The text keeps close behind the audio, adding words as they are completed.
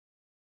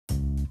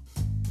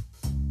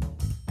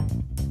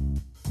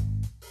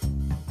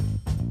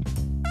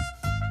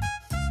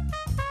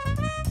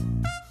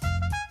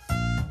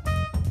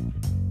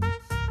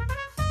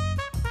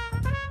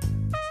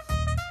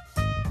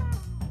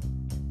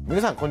皆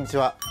さんこんにち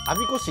は。我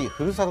孫子市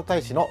ふるさと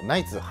大使のナ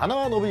イツ花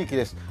輪信之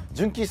です。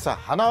純喫茶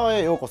花輪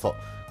へようこそ。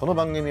この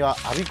番組は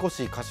我孫子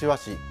市、柏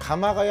市、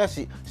鎌ヶ谷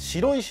市、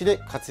白井市で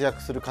活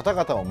躍する方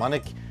々を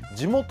招き、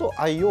地元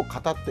愛を語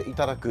ってい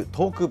ただく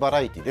トークバラ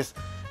エティです。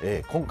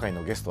今回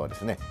のゲストはで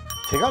すね、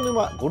手賀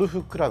沼ゴル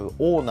フクラブ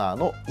オーナー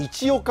の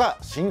市岡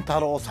愼太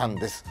郎さん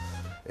です。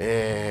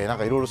なん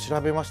かいろいろ調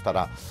べました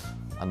ら、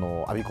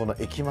我孫子の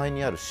駅前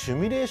にあるシ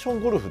ミュレーショ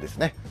ンゴルフです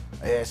ね。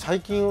最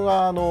近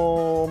は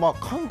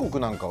韓国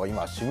なんかは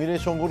今シミュレー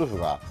ションゴルフ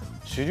が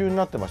主流に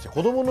なってまして、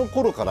子どもの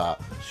頃から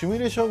シミュ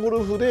レーションゴル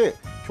フで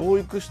教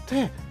育し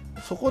て、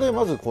そこで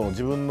まずこの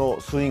自分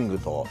のスイング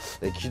と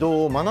軌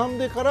道を学ん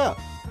でから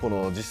こ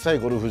の実際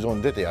ゴルフ場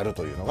に出てやる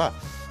というのが、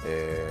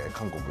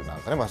韓国なん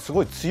かね、す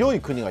ごい強い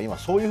国が今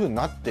そういう風に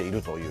なってい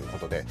るというこ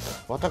とで、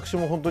私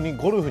も本当に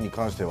ゴルフに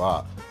関して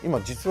は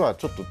今実は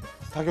ちょっと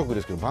他局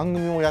ですけど番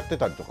組をやって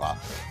たりとか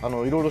い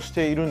ろいろし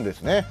ているんで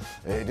すね。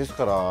です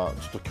から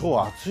ちょっと今日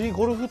は熱い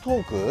ゴルフト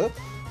ーク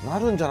な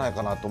るんじゃない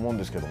かなと思うん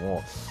ですけど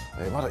も、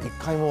まだ一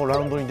回もラ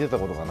ウンドに出た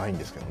ことがないん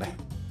ですけどね。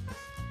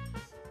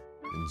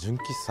純喫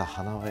茶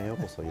花輪へよう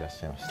こそいらっ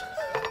しゃいました。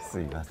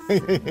すいません。お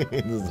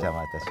邪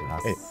魔いたしま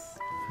す。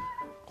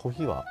コー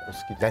ヒーはお好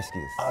き？大好きで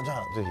す。あ、じゃ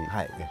あぜひ。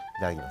はい。い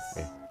ただきます。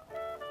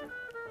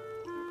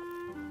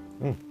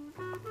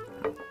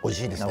美味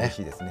しいですね。美味し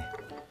いですね。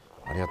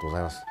ありがとうござ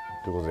います。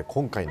ということで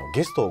今回の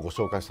ゲストをご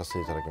紹介させ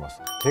ていただきます。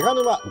手賀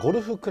沼ゴ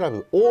ルフクラ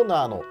ブオー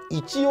ナーの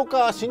市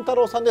岡愼太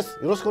郎さんです。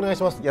よろしくお願い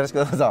します。よろしく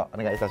どうぞお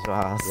願いいたし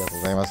ます。ありがとう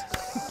ございます。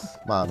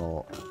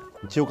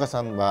市岡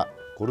さんは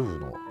ゴルフ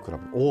のクラ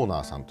ブオー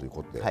ナーさんという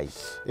ことで、はい、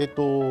出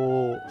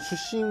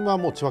身は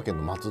もう千葉県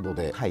の松戸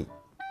で、はい、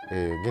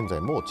現在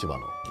も千葉の。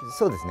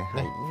そうですね。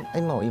はい。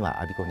今我孫子に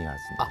は住んで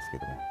ますけ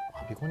ども。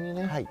我孫子に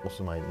ね、はい、お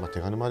住まい、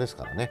手賀沼です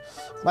からね。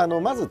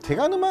まず手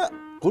賀沼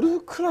ゴル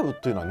フクラブ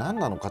というのは何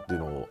なのかっていう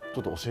のをち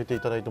ょっと教えてい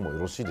ただいてもよ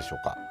ろしいでしょ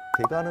うか。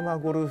手賀沼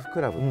ゴルフ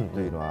クラブと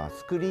いうのは、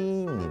スクリ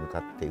ーンに向か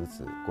って打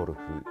つゴルフ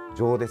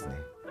場ですね。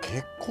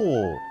結構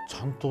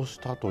ちゃんとし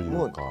たというか。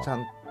もうちゃ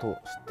んと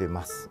して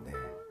ますね。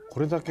こ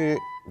れだけ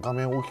画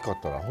面大きかっ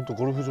たら本当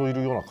ゴルフ場い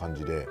るような感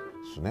じで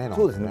すね。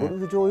そうですね。ゴル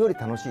フ場より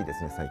楽しいで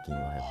すね、最近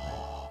はやっぱり。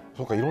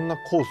そうか、いろんな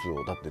コース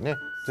をだってね、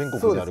全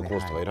国であるコー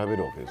スとか選べ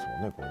るわけですも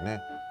んね、これね。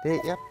で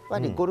やっぱ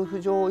りゴル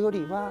フ場よ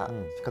りは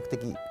比較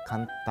的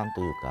簡単と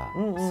いうか、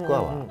スコ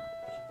アは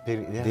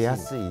出や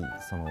すい、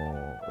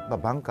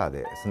バンカー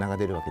で砂が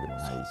出るわけでも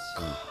ないし、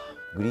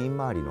グリーン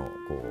周りの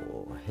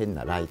こう変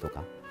なライと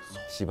か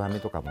芝目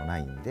とかもな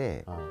いん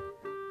で、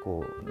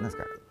こうなんです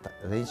か、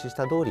練習し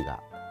た通りが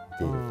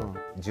出る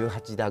と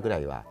18打ぐら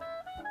いは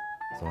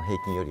その平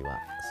均よりは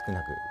少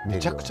なく出る。め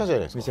ちゃくちゃじゃ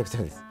ないですか。めちゃくち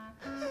ゃです。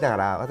だか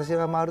ら私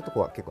が回るとこ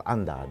は結構ア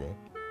ンダーで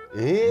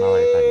回れ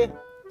たり、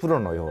プロ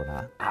のよう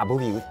なボ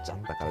ギー打っちゃっ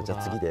たからじゃ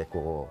あ次で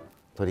こ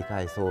う取り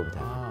返そうみた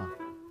いな。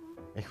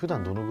普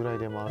段どのぐらい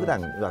で回るんですか？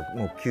普段は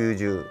もう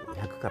90、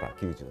100から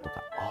90と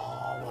か。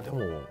でも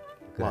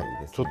ぐらい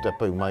です。ちょっとやっ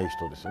ぱり上手い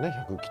人ですよ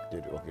ね。100切って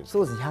るわけです。そ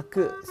うですね。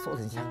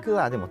100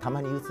はでもた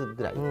まに打つ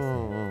ぐらいですね。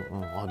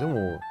で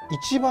も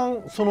一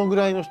番そのぐ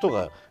らいの人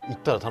が行っ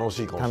たら楽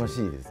しいかもしれない。楽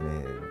しいですね。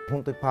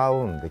本当にパワ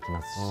ーオンでき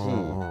ますし、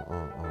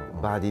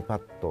バーディーパ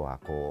ットは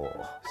こ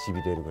うし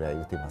びれるぐらい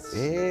打てます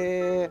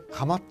し。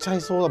ハマっちゃ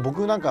いそうだ。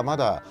僕なんかま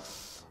だ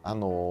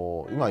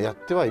今やっ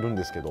てはいるん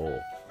ですけど、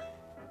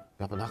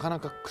やっぱなかな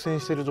か苦戦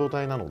している状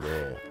態なので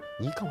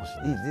いいかもし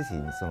れない。ぜひ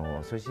その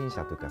初心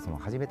者というか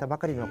始めたば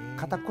かりの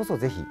方こそ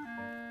ぜひ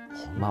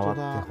回っ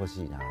てほ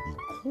しいな。行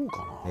こう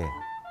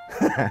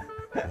か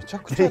な。めちゃ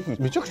くちゃ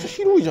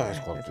広いじゃないで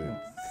すかって。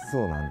そ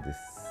うなんです。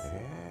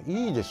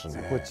いいです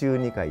ね。これ中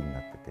2階にな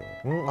って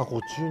て。こ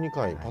う中2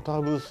階パタ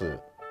ーブース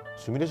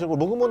シミュレーション。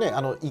僕もね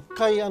1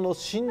回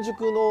新宿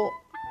の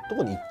と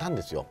こに行ったん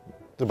ですよ。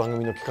番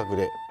組の企画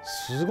で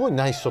すごい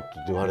ナイスショット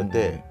って言われ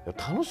て、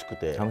楽しく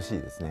て。楽し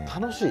いですね。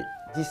楽しい。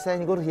実際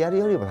にゴルフやる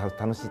よりも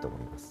楽しいと思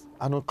います。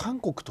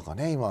韓国とか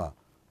ね、今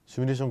シ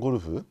ミュレーションゴル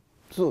フ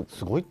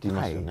すごいって言い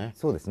ますよね。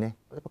そうですね。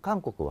やっぱ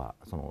韓国は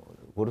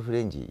ゴルフ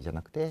レンジじゃ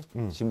なくて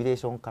シミュレー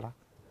ションから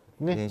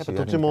ね、やっぱ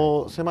土地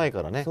も狭い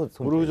からね、ゴ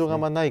ルフ場があ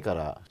んまないか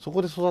ら、そ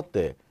こで育っ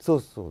て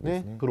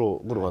ね、プ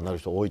ロゴルファーになる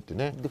人多いって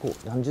ね。でこう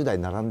何十台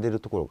並んでる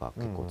ところが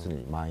結構常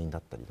に満員だ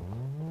ったりとか。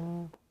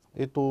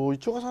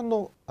市岡さん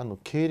の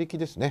経歴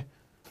ですね。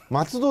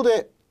松戸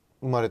で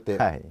生まれて、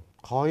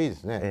可愛いで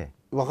すね。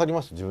わかり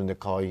ます？自分で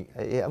可愛い。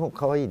いやもう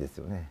可愛いです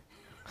よね。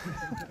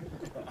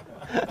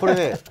これ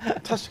ね、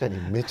確かに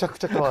めちゃく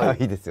ちゃ可愛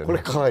いですよね。こ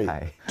れ可愛い。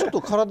ちょっ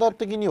と体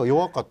的には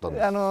弱かったん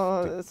で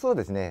す。そう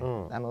ですね。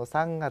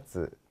3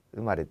月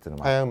生まれっていう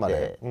のもあっ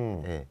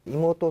て、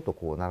妹と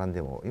こう並ん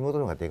でも妹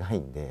の方がでかい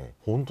んで。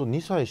本当2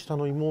歳下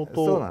の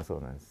妹。そうなんで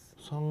す。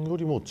さんよ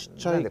りもちっ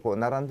ちゃい。なんでこう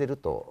並んでる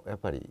とやっ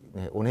ぱり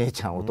ね、お姉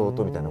ちゃん弟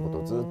みたいなこと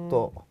をずっ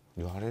と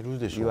言われる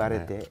でしょうね。言われ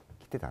て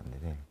きてたんで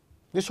ね。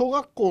で小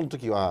学校の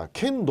時は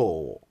剣道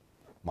を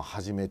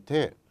始め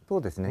て。そ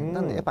うですね。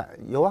なんでやっぱ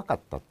弱かっ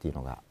たっていう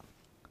のが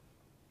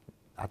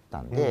あっ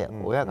たんで、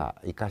親が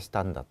生かし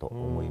たんだと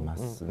思いま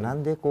す。な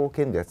んでこう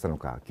剣道やってたの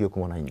か記憶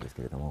もないんです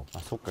けれども。あ、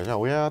そっか。じゃあ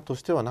親と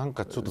してはなん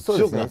かちょっと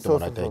強くなっても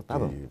らいたいってい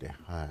う理由で、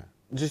はい。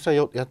実際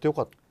やってよ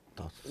かっ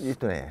た。好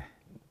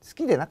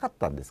きでなかっ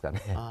たんですか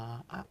ね。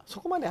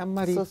そこまであん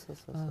まり。な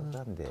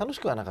んで楽し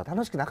くはなかった。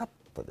楽しくなかっ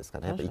たですか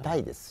ね。やっぱ痛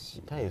いですし。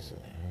痛いです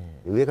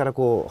ね。上から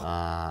こう、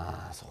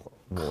そ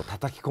うもう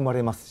叩き込ま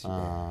れますしね。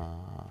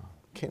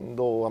剣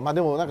道はまあ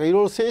でもなんかい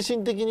ろいろ精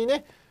神的に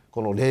ね、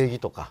この礼儀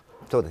とか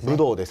武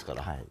道ですか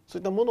ら、そう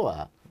いったもの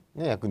は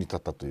ね役に立っ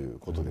たという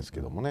ことです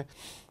けどもね。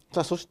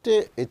さあそし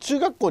て中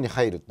学校に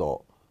入る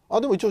と、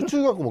でも一応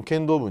中学も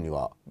剣道部に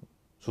は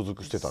所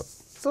属してた。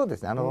そうで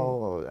すね。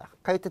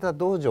通ってた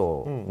道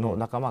場の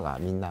仲間が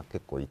みんな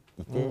結構い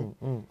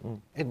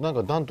て、なん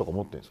か段とか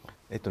持ってるんですか？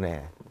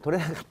取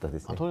れなかったで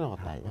すね。取れな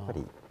かった。やっぱ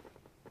り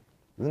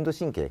運動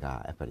神経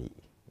がやっぱり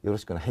よろ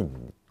しくないん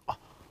で。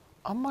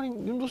あんまり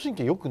運動神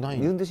経良くない。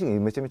運動神経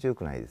めちゃめちゃ良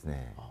くないです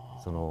ね。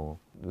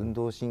運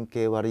動神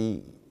経悪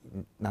い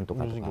なんと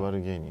かとか。運動神経悪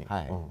い芸人。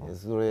はい。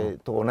それ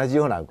と同じ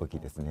ような動き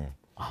ですね。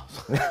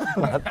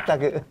全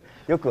く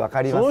よくわ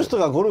かります。その人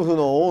がゴルフ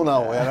のオー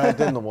ナーをやられ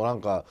てるのもな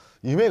んか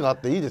夢があっ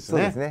ていいですね。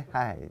そうですね。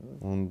はい。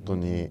本当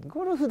に。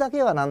ゴルフだ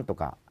けはなんと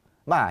か。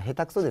まあ下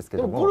手くそですけ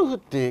ども。でもゴルフっ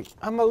て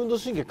あんま運動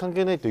神経関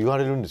係ないと言わ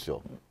れるんです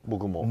よ。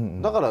僕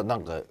も。だからな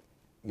んか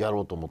や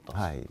ろうと思ったん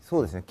です。はい。そ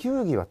うですね。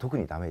球技は特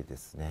にダメで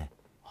すね。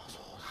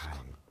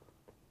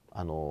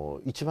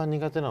一番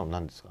苦手なの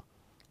何ですか？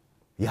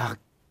野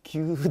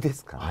球で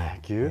すかね。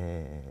野球？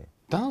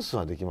ダンス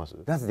はできます？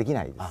ダンスでき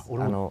ないです。ス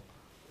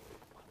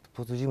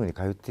ポーツジムに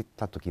通って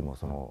た時も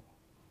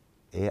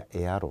エ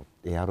アロ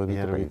ビ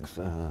とか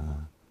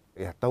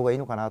やった方がいい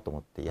のかなと思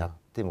ってやっ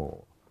て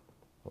も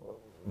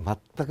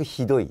全く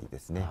ひどいで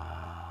すね。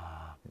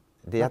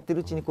でやって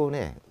るうちにこう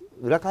ね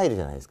裏返る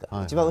じゃないですか。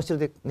一番後ろ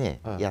でね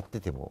やって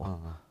て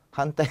も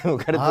反対向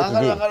かれた時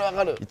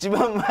に一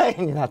番前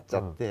になっち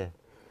ゃって。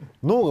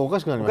脳がお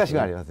かしくなりますね。おかしく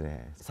なります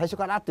ね。最初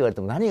からって言われ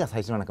ても何が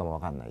最初なのかも分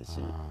かんないし。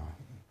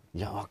い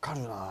や分か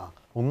るな。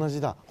同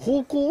じだ。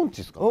方向音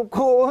痴ですか？方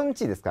向音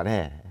痴ですか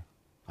ね。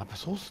やっぱ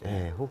そうっす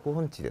ね。方向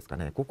音痴ですか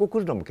ね。ここ来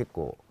るのも結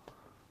構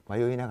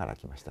迷いながら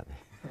来ましたね。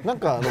なん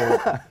か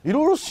い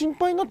ろいろ心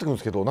配になってくるんで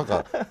すけど、なん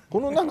か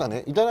このなんか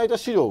ねいただいた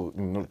資料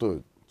に乗ると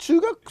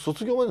中学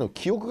卒業までの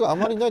記憶があ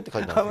まりないって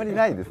書いてある。あまり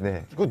ないです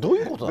ね。これどう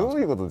いうことなんですか？ど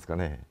ういうことですか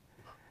ね。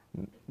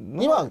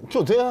今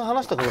前半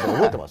話したこと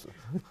覚えてます？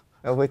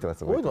覚えてま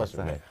す。覚えてます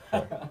よね。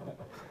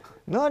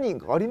何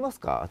かありま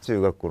すか？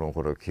中学校の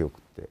頃記憶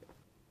って。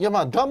いやま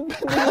あ断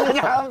片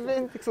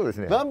的そうで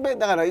すね。断片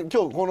だから今日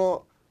こ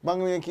の番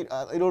組でい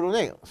ろいろ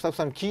ねスタッフ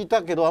さんに聞い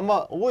たけどあん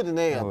ま覚えて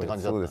ねえやって感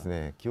じだった。そうです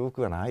ね。記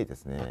憶がないで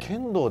すね。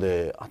剣道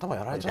で頭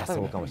やられちゃった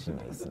そうかもしれ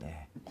ないです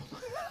ね。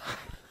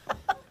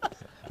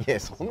いや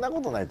そんなこ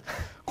とない。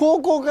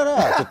高校か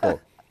らちょっと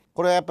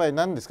これはやっぱり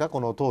何ですか？こ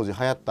の当時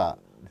流行った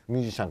ミ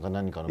ュージシャンか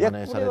何かの真似され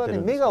てるんですか？これは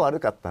ね目が悪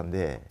かったん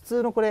で普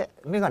通のこれ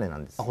メガネな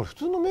んです。これ普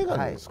通のメガ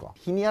ネですか？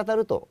日に当た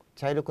ると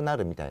茶色くな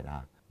るみたい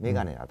なメ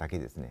ガネなだけ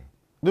ですね。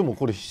でも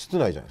これ室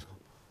内じゃないですか？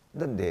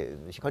なんで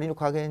光の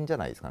加減じゃ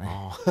ないですかね。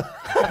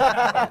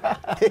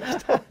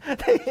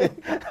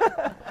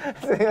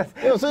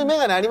でもそういうメ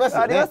ガネありますよ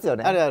ね。ありますよ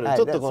ね。あるある。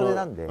ちょっとこの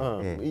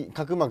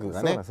角膜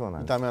がね傷ま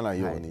ない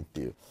ようにっ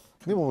ていう。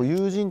でも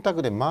友人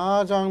宅で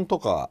麻雀と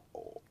か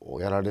を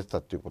やられてた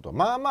っていうことは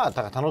まあま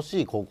あ楽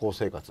しい高校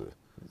生活。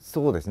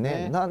そうです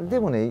ね。で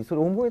もねそ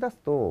れ思い出す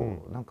と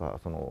なんか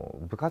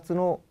部活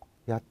の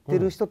やって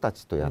る人た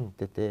ちとやっ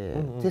てて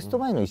テスト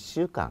前の1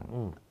週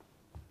間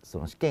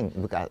試験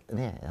部活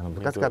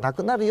がな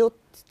くなるよって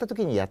言った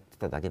時にやって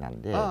ただけな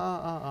んで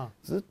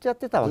ずっとやっ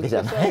てたわけじ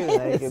ゃない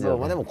です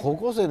よ。でも高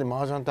校生で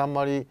麻雀ってあん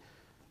まり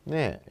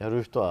ねや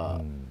る人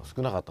は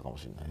少なかったかも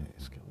しれないで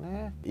すけど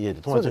ね。家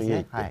で友達の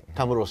家行って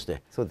たむろし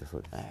て。そうですそ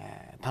うです。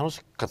楽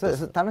しかったで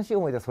す。楽しい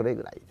思い出はそれ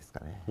ぐらいですか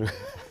ね。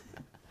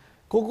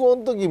高校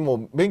の時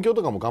も勉強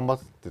とかも頑張っ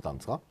てたん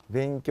ですか？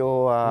勉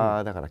強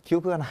はだから記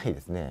憶がないで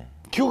すね。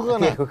記憶が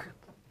ない。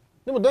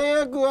でも大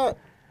学は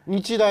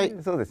日大。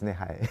そうですね。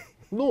はい。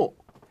の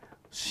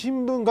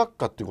新聞学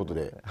科っていうこと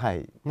で、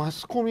マ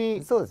スコ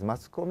ミ。そうです。マ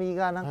スコミ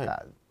がなん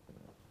か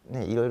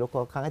ねいろいろ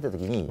こう考えた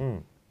時に、い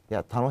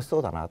や楽しそ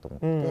うだなと思っ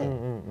て、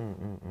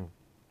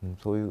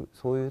そう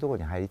いうところ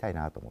に入りたい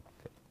なと思っ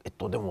て。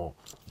でも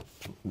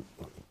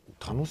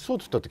楽しそうっ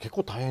て言ったって結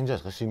構大変じゃ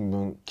ないですか？新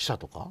聞記者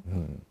とか、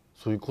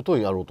そういうことを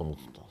やろうと思っ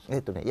てたんで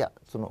すか？いや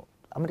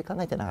あんまり考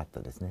えてなかった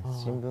ですね。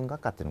新聞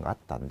学科っていうのがあっ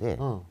たんで、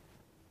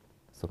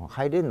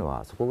入れるの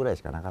はそこぐらい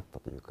しかなかっ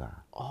たという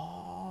か。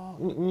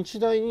日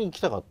大に行き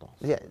たかったんで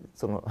す。いや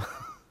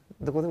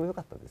どこでもよ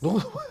かったです。どこ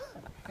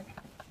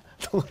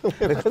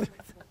でもよかった。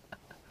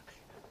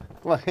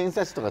まあ偏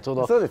差値とかちょう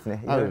どそうです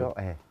ね。いろいろど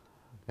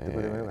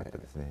こでもよかった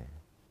ですね。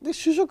で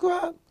就職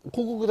は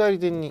広告代理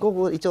店に。一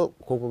応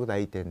広告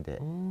代理店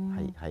で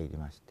入り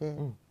まして、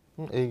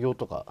営業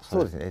とか。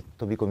そうですね。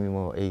飛び込み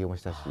も営業も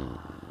したし、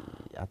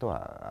あと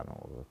は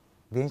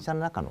電車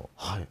の中の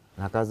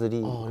中吊り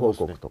広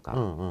告と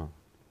か。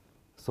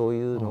そう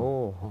いうの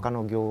を他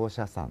の業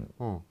者さん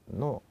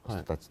の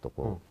人たちと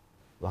こ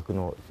枠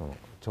のその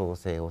調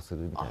整をす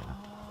るみたいな。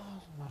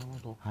なるほ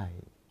ど。はい。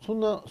そん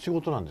な仕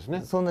事なんです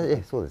ね。そう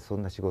です。そ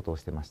んな仕事を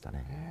してました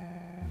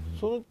ね。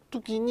その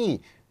時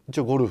に一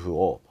応ゴルフ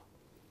を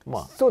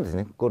そうです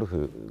ね。ゴル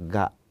フ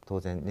が当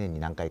然年に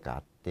何回かあ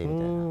ってみ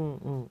たいな。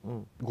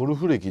ゴル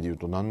フ歴でいう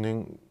と何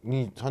年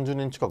に30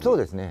年近く。そう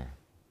ですね。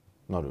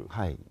なる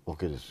わ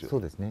けですよ。そ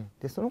うですね。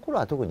でその頃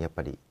は特にやっ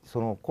ぱりそ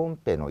のコン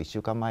ペの1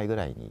週間前ぐ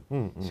らいに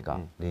し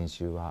か練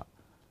習は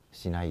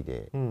しない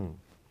で、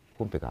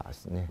コンペが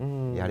ね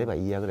やれば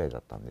いいやぐらいだ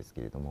ったんです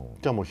けれども。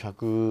じゃあもう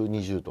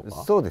120と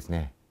か。そうです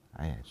ね。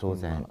当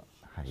然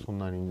そん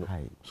なに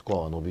スコ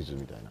アは伸びず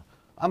みたいな。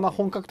あんま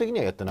本格的に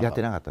はやってなかった。やっ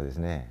てなかったです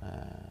ね。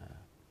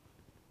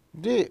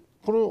で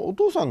このお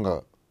父さん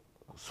が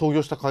創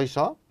業した会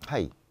社。は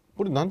い。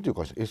これなんていう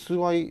会社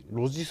 ?SY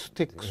ロジス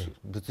テックス。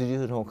物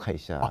流の会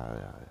社。は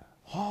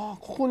あ、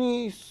ここ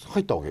に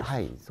入ったわけです。は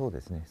い、そう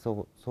ですね。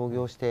創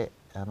業して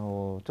ち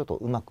ょっと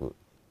うまく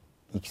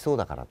いきそう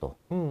だからと。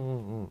誘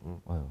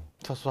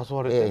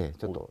われて、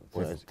ちょっと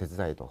手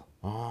伝いと。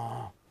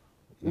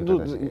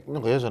な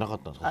んか嫌じゃなかっ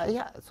たんですか。い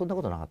や、そんな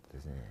ことなかったで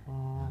すね。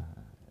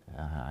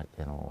やっ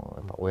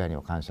ぱ親に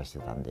は感謝して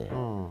たんで、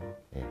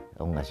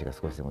恩返しが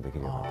少しでもでき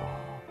るよう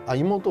なと。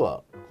妹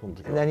はその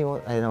時は何も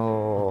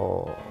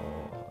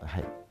は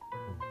い、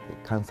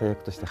監査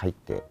役として入っ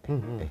て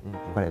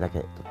お金だけ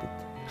取っていっ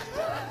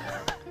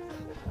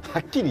ては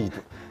っきり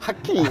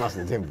言います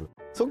ね全部。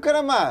そこか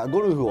らまあ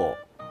ゴルフを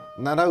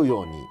習う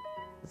ように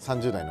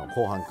30代の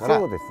後半から。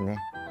そうですね。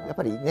やっ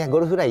ぱりねゴ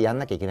ルフぐらいやん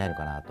なきゃいけないの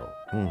かなと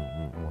思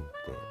っ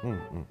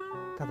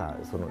て、ただ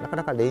なか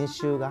なか練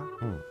習が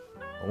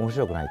面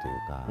白くないという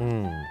か、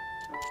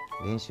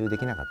練習で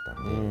きなかっ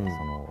たんで、なん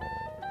か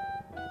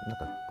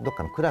どっ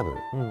かのクラブ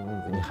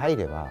に入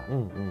れば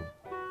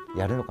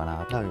やるのか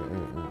なと思っ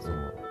て、そ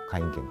の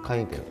会員権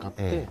買っ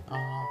て、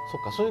そ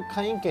っか、そういう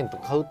会員権と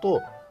買う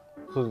と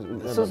そ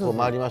う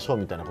回りましょう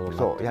みたいなことに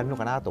なって、やるの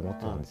かなと思っ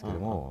てたんですけど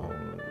も、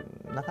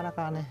なかな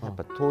かねやっ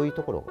ぱ遠い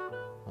ところ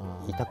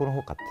イタコの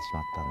方買ってしま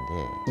った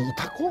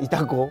んで。イ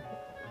タコ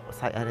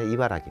あれ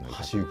茨城の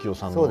橋幸夫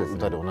さんの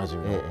歌でおなじ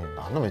みの、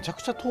あのめちゃ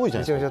くちゃ遠いじゃ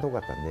ないですか。めちゃくちゃ遠か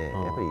ったんで、やっぱ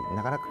り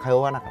なかなか通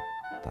わなかっ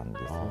たんで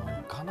すよ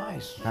ね。行かない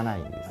です。行かな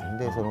いんです。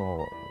でその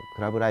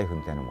クラブライフ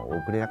みたいなのも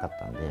送れなかっ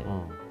たんで、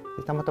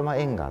たまたま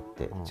縁があっ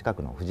て近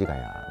くの藤ヶ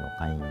谷の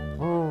会員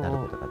になる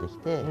ことができ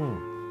て、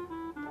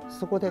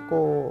そこで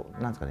こ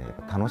うなんですかね、やっ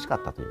ぱ楽しか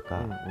ったというか、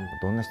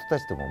どんな人た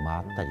ちとも回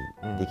った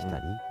りできた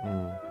り、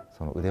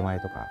その腕前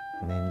とか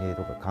年齢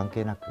とか関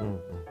係なく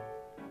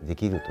で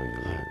きるという、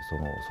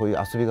そういう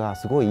遊びが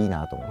すごいいい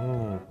なと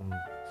思って、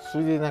そ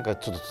れでなんか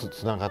ちょっと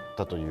つながっ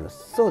たという。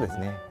そうです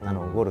ね。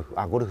ゴルフ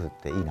っ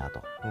ていいな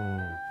と、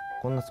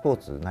こんなスポー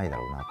ツないだ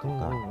ろうなと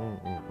か、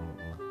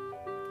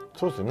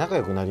そうですね、仲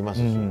良くなりま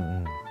すし。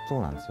そ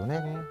うなんですよ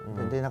ね。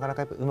でなかな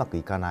かやっぱうまく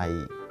いかない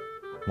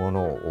も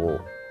のを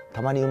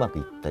たまにうまく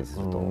いったりす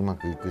ると、うま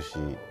くいくし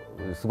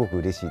すごく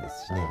嬉しいで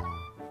すしね。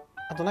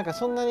あとなんか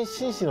そんなに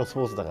紳士のス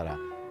ポーツだから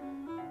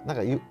なん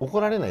か怒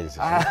られないです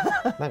よね。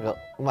なんか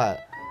まあ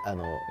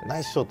ナ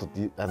イスショットっ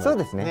てそう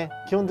ですね。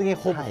基本的に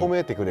褒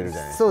めてくれるじ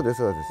ゃないですか。そうです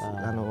そうです。や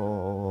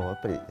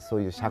っぱりそ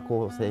ういう社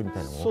交性みた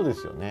いなのも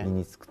身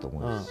につくと思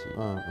うし、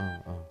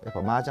やっ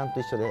ぱ麻雀と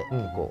一緒で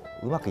結構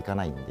うまくいか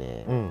ないん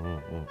で、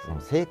その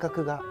性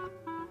格が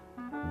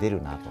出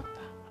るなと。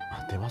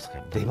出ますか。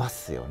出ま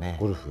すよね。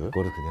ゴルフ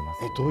出ます。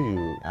どうい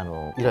う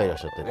イライラ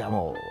しちゃって。いや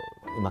も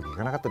ううまくい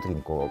かなかった時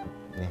にこ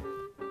うね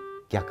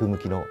逆向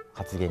きの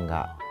発言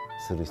が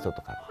する人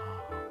とか、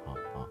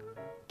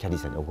キャディ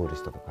ーさんに怒る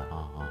人と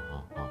か、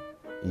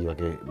言い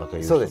訳ばかり言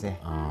う人。そうですね。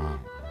なん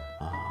で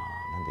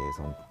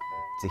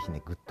ぜひ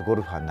ねグッドゴ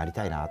ルファーになり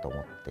たいなと思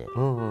って、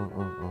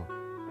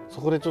そ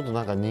こでちょっと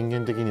なんか人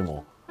間的に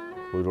も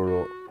いろい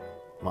ろ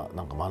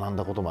なんか学ん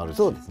だこともあるし。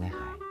そうですね。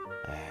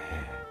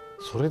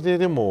それで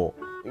でも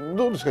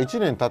どうですか、1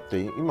年経って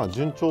今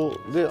順調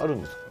である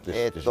んです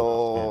か。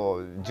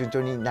順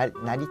調になり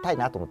たい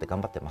なと思って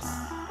頑張ってま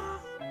す。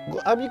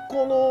我孫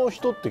子の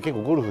人って結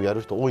構ゴルフや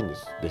る人多いんで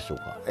しょう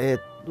か。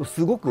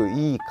すごく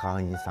いい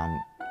会員さん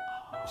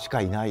し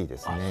かいないで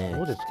すね。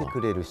来てく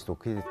れる人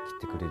本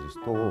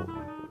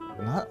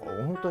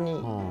当に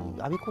我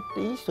孫子っ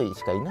ていい人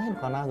しかいないの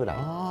かなぐら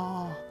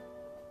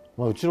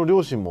い。うちの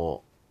両親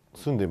も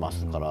住んでま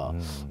すから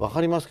分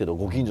かりますけど、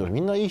ご近所のみ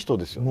んないい人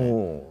ですよね。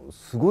もう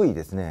すごい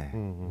ですね。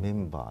メ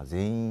ンバー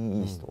全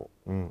員いい人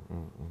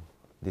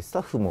で、ス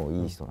タッフも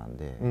いい人なん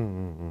で、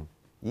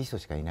いい人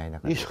しかいない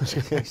中で、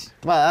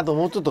あと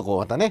もうちょっとこう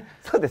またね、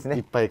そうですね、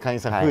いっぱい会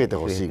員さん増えて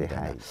ほしいみた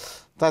いな。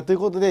さあという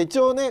ことで一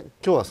応ね、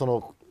今日はそ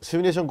のシ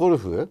ミュレーションゴル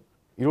フ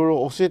いろい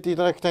ろ教えてい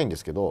ただきたいんで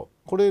すけど、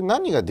これ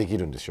何ができ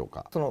るんでしょう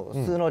か。その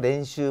普通の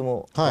練習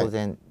も当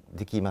然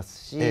できま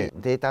すし、デ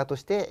ータと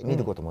して見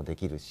ることもで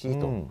きるし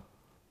と。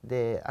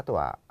であと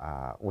は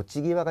落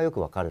ち際がよく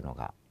わかるの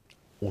が。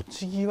落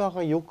ち際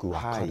がよく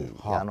わかる。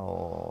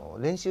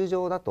練習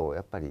場だと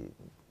やっぱり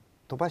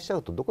飛ばしちゃ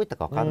うとどこ行った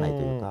か分かんないと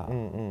いうか、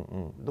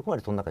どこま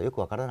で飛んだかよく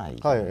分からない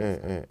じゃない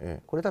です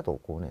か。これだと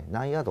こうね、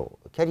何ヤード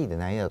キャリーで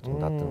何ヤード飛ん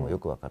だっていうのもよ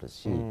く分かる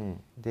し、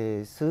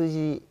で数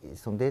字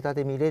そのデータ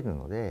で見れる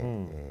の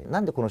で、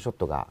なんでこのショッ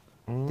トが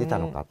出た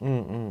のかってい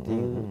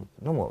う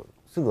のも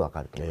すぐ分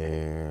かると。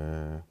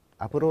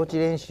アプローチ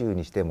練習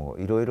にしても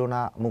いろいろ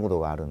なモード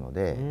があるの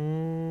で、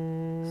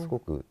すご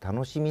く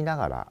楽しみな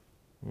がら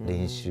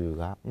練習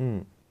が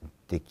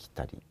でき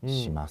たり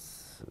しま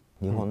す。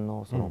日本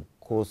のその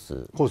コ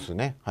ース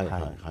ね、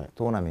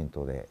トーナメン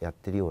トでやっ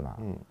てるような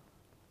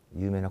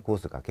有名なコー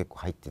スが結構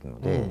入ってるの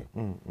で、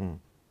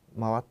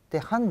回って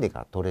ハンデ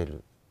が取れ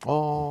る。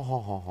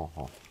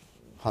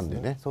ハンデ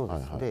ね。そう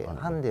です。で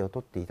ハンデを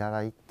取っていた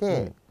だい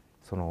て、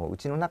そのう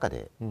ちの中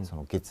でそ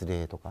の月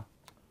齢とか、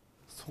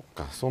そっ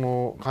か、そ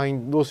の会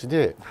員同士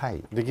で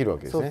できるわ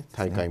けですね、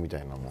大会みた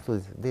いなのも。そう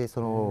です。で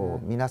その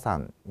皆さ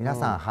ん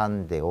ハ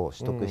ンデを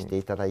取得して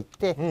いただい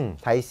て、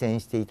対戦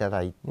していた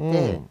だい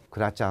て、ク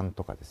ラチャン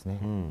とかですね、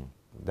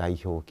代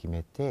表を決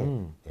めて、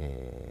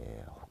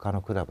他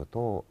のクラブ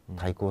と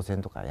対抗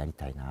戦とかやり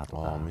たいなと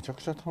か。めちゃ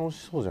くちゃ楽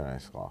しそうじゃない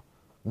ですか。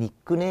ニッ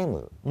クネー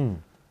ム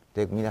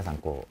で皆さん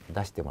こう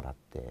出してもらっ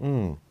て、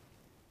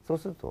そう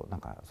するとな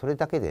んかそれ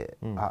だけで、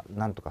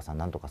なんとかさん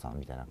なんとかさん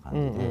みたいな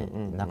感じで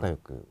仲良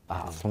く、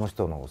その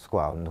人のス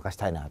コアを抜かし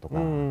たいなとか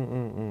いう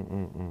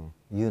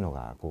の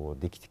がこ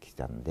うできてき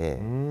たんで、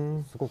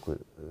すご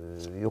く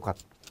良かっ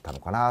たの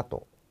かな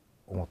と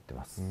思って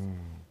ます。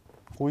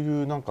こう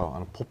いうなん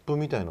かポップ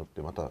みたいのっ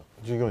てまた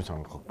従業員さ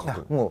んが書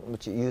く。もうう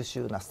ち優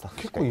秀なスタッフ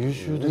結構優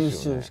秀で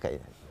すよね。優秀しかいな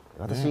い。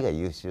私以外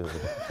優秀。い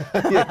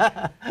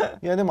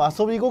やでも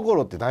遊び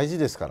心って大事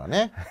ですから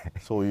ね。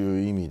そう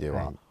いう意味で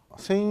は。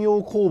専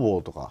用工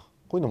房とか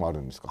こういうのもある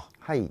んですか。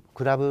はい、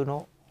クラブ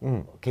の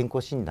健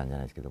康診断じゃ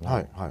ないですけど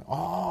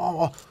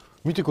も、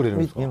見てくれるん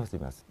ですか。見ます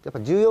見ます。やっぱ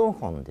14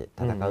本で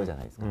戦うじゃ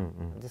ないですか。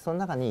でその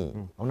中に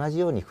同じ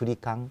ように振り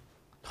感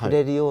振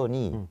れるよう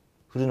に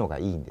振るのが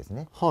いいんです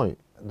ね。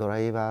ドラ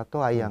イバー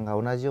とアイアン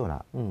が同じよう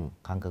な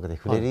感覚で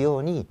振れるよ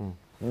うに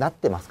なっ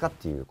てますかっ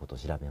ていうことを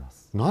調べま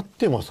す。なっ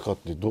てますかっ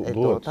てどうやっ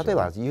て。例え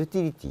ばユーテ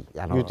ィリティ、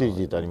ユーティリ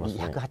ティってあります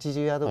ね。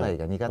180ヤード台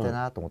が苦手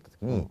なと思った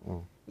時に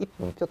1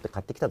本ピョって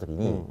買ってきた時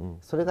に、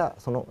それが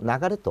その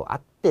流れと合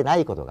ってな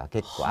いことが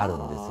結構ある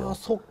んですよ。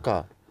そっ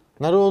か、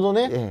なるほど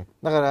ね。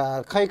だか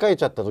ら買い替え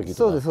ちゃった時とか。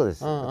そうですそうで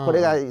す。これ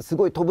がす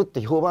ごい飛ぶっ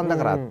て評判だ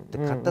からって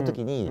買った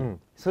時に、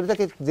それだ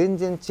け全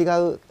然違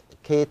う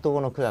系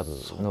統のクラブ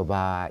の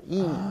場合、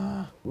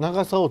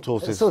長さを調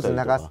整したり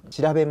とか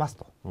調べます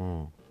と、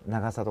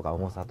長さとか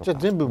重さとか。じゃあ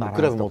全部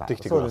クラブ持って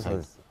きてください。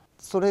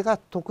それが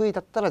得意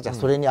だったらじゃあ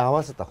それに合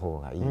わせた方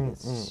がいいで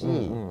す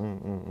し、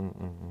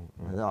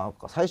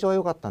最初は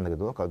良かったんだけ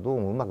どなんかどう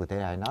もうまく出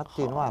ないなっ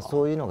ていうのは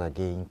そういうのが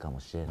原因か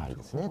もしれない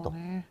ですねと。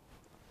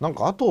なん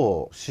かあ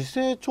と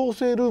姿勢調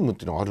整ルームっ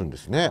ていうのがあるんで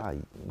すね。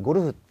ゴ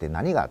ルフって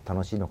何が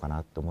楽しいのか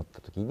なと思った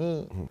時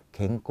に、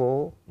健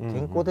康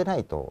でな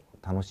いと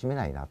楽しめ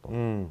ないなと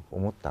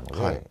思った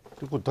ので、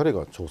これ誰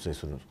が調整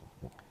するんですか。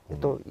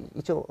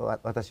一応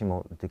私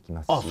もでき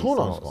ますし、ス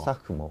タッ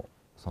フも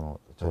その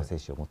調整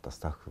師を持ったス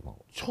タッフも。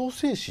調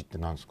整師って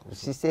何ですか。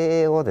姿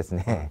勢をです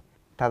ね、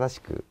正し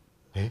く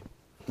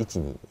位置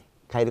に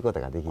変えること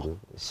ができる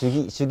手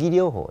技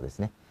療法です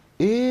ね。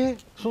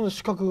そんな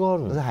資格があ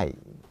るんですか。はい。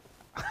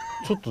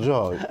ちょっとじ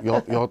ゃあ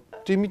やっ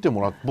てみて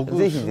もらって、僕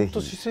ずっ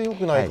と姿勢良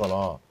くないから、じ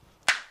ゃ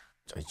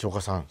あ市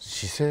岡さん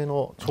姿勢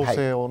の調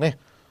整をね、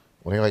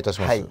お願いいたし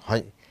ます。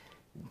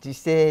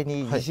姿勢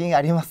に自信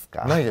あります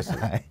か。ないです。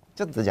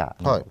ちょっとじゃ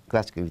あ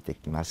詳しく見てい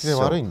きましょう。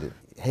姿勢悪いんで。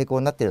平行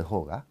になっている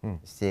方が姿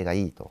勢が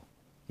いいと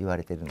言わ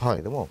れてるんです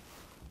けども、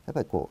やっ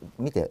ぱりこ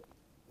う見て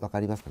分か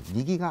りますか。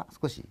右が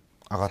少し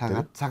下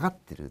がっ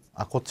てる。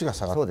こっちが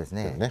下がってる。そうです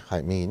ね。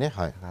右ね。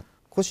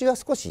腰は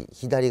少し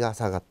左が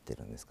下がって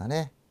るんですか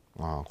ね。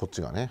こっ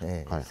ちが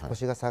ね。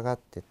腰が下がっ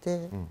て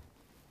て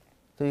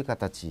という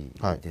形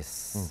で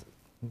す。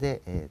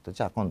で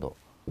じゃあ今度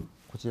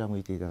こちら向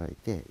いていただい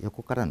て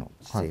横からの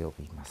姿勢を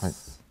見ま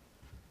す。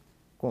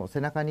この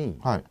背中に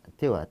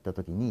手をやった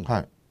時に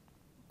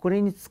こ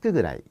れにつく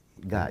ぐらい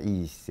が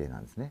いい姿勢な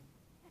んですね。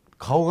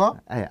顔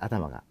が？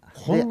頭が。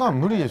こんなん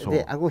無理でしょ。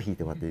で顎引い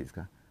てもらっていいです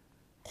か。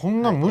こ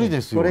んなん無理で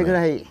すよ。これぐ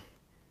らい。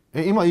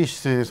今いい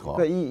姿勢ですか。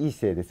これいい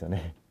姿勢ですよ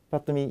ね。パ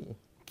ッと見。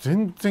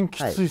全然き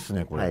ついです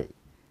ねこれ。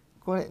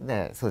これ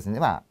ね、そうですね。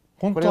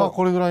本当は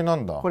これぐらいな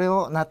んだ。これ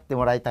をなって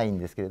もらいたいん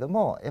ですけれど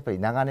も、やっぱり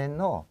長年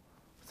の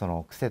そ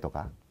の癖と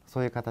か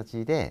そういう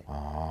形で。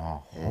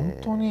本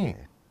当に。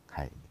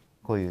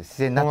こういう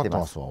姿勢になって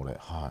ます。じ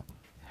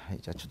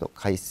ゃあちょっと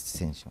回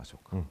旋しましょ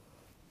う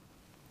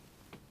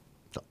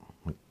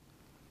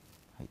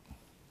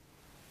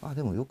か。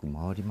でもよく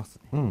回ります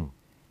ね。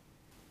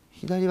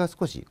左は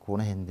少しこ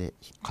の辺で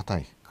硬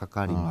いか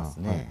かります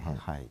ね。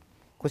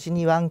腰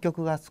に湾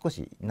曲が少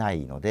しな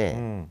いの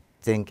で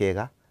前傾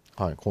が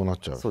こうなっ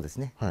ちゃう。そうです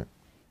ね。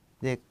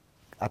で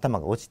頭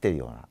が落ちてる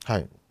ような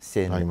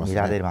姿勢に見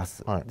られま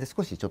す。で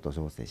少しちょっと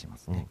調整しま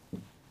すね。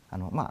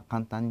簡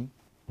単に。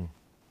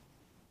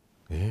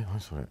何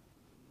それ。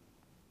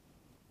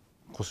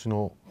腰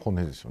の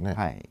骨ですよね。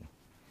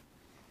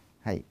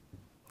はい。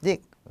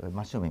で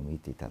真正面向い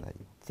ていただい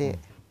て、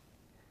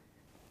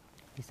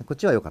こっ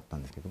ちは良かった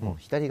んですけども、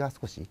左が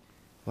少し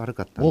悪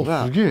かったの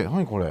が。お、すげえ、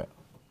何これ。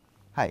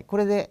はい、こ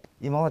れで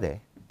今ま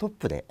でトッ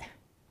プで、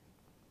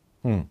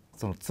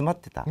その詰まっ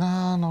てた。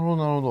なるほ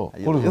どなるほど。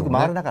よく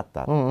回らなかっ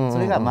た。そ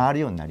れが回る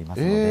ようになりま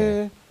すの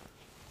で。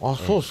あ、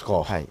そうですか。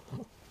はい。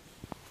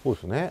そう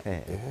です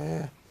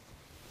ね。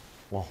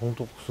わ、本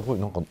当すごい、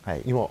なんか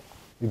今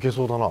いけ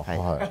そうだな。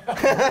は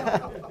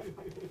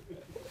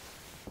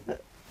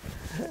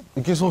い。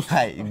いけそうっす。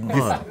はい。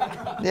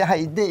で、は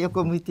い、で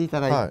横向いていた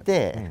だい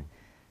て、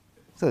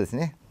そうです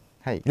ね。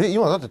はい。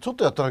今だってちょっ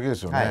とやっただけで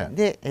すよね。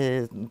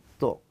で、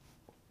こ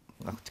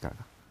っちから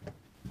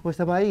こうし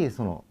た場合、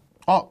その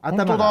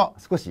頭が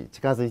少し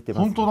近づいてま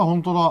す。本当だ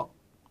本当だ。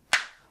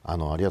あ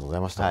りがとうござ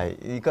いました。は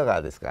い。いか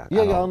がですか。い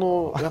やいや、や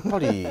っぱ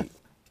り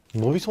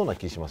伸びそうな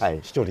気します。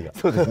飛距離が。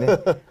そうですね。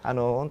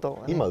本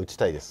当今打ち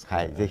たいです。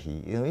はい。ぜ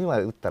ひ今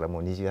打ったらも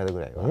う20ヤードぐ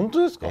らいは。本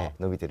当ですか。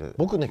伸びてる。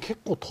僕ね、結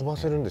構飛ば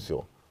せるんです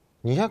よ。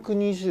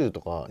220と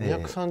か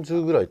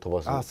230ぐらい飛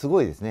ばす。あ、す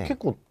ごいですね。結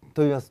構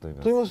飛びます。飛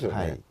びますよ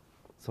ね。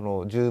そ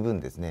の十分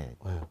ですね。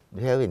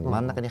フェアウェイに真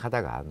ん中に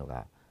旗があるの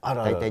が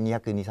大体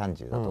220、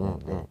30だと思うん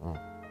で、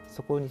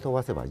そこに飛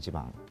ばせば一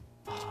番。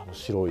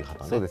白い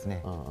旗ね。そうです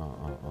ね。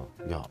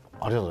いや、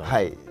ありがとうご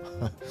ざい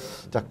ま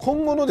す。じゃあ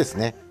今後のです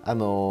ね、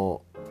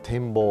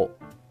展望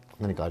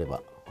何かあれ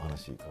ばお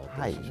話伺って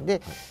はい。で、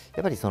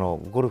やっぱりその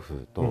ゴル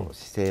フと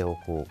姿勢を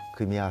こう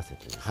組み合わせ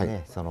てです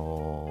ね、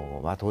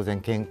当然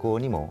健康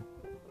にも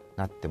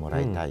なってもら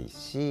いたい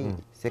し、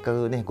せっか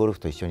くねゴルフ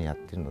と一緒にやっ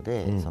てるの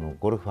で、その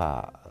ゴルフ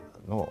ァ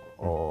ー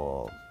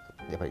の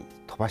やっぱり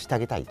飛ばしてあ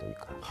げたいという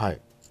か、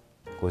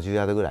50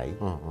ヤードぐらい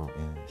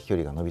飛距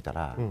離が伸びた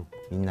ら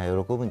みんな喜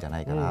ぶんじゃ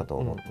ないかなと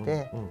思っ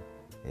て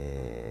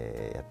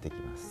やっていき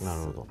ます。な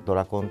るほど。ド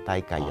ラコン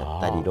大会や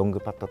ったり、ロング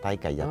パット大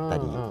会やった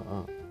り、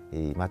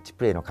マッチ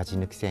プレーの勝ち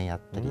抜き戦やっ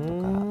たりと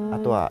か、あ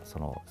とはそ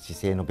の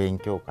姿勢の勉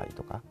強会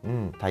とか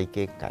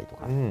体型会と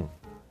か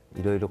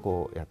いろいろ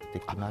こうやって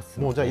きます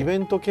ので。もうじゃあイベ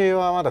ント系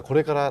はまだこ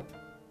れから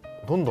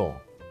どんどん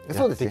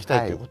やっていき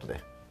たいということ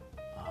で、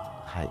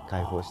はい、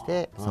開放し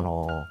てそ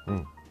の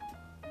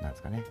なんで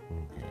すかね、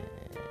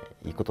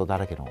いいことだ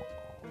らけの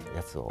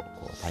やつを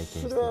体験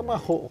して。それはまあ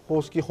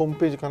公式ホーム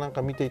ページかなん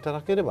か見ていた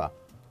だければ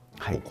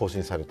更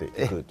新されて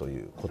いくと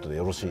いうことで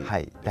よろしいですか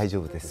ね。はい、大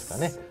丈夫ですか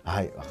ね。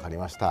はい、わかり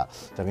ました。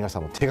じゃあ皆さ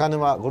んも手賀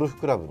沼ゴルフ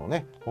クラブの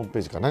ねホームペ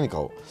ージか何か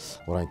を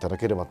ご覧いただ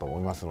ければと思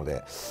いますの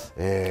で、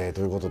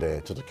ということ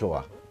でちょっと今日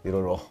はいろ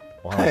いろ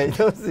お話、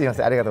すみま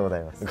せん、ありがとうござ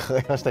います。伺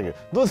いましたけど、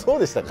どう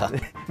でしたか。ど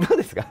う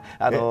ですか。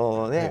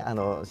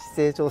姿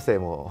勢調整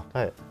も。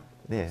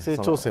姿勢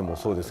調整も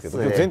そうですけど、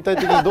全体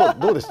的に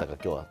どうでしたか。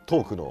今日は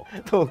ト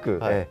ーク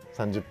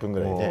30分ぐ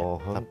らいね。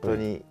本当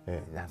に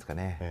なんですか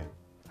ね。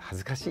恥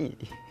ずかしい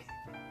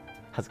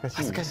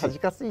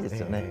です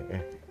よね。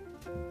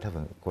多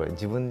分これ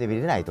自分で見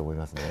れないと思い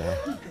ますね。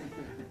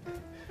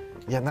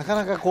いや、なか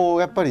なかこう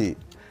やっぱり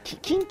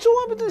緊張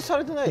は別にさ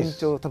れてないで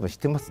す。緊張多分し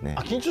てますね。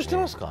緊張して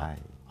ますか。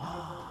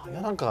い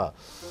や、なんか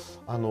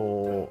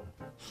そ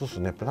うです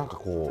ね。やっぱなんか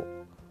こ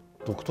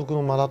う独特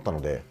の間だった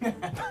ので。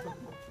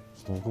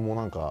僕も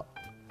なんか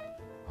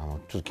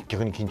ちょっと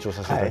逆に緊張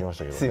させていただきまし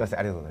たけど、すみません、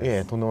ありがとうござい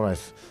ます。とんでもないで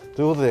す。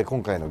ということで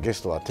今回のゲ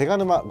ストは手賀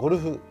沼ゴル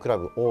フクラ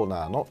ブオー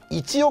ナーの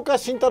市岡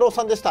慎太郎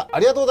さんでした。あ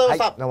りがとうございまし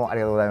た。どうもあ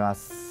りがとうございま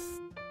す。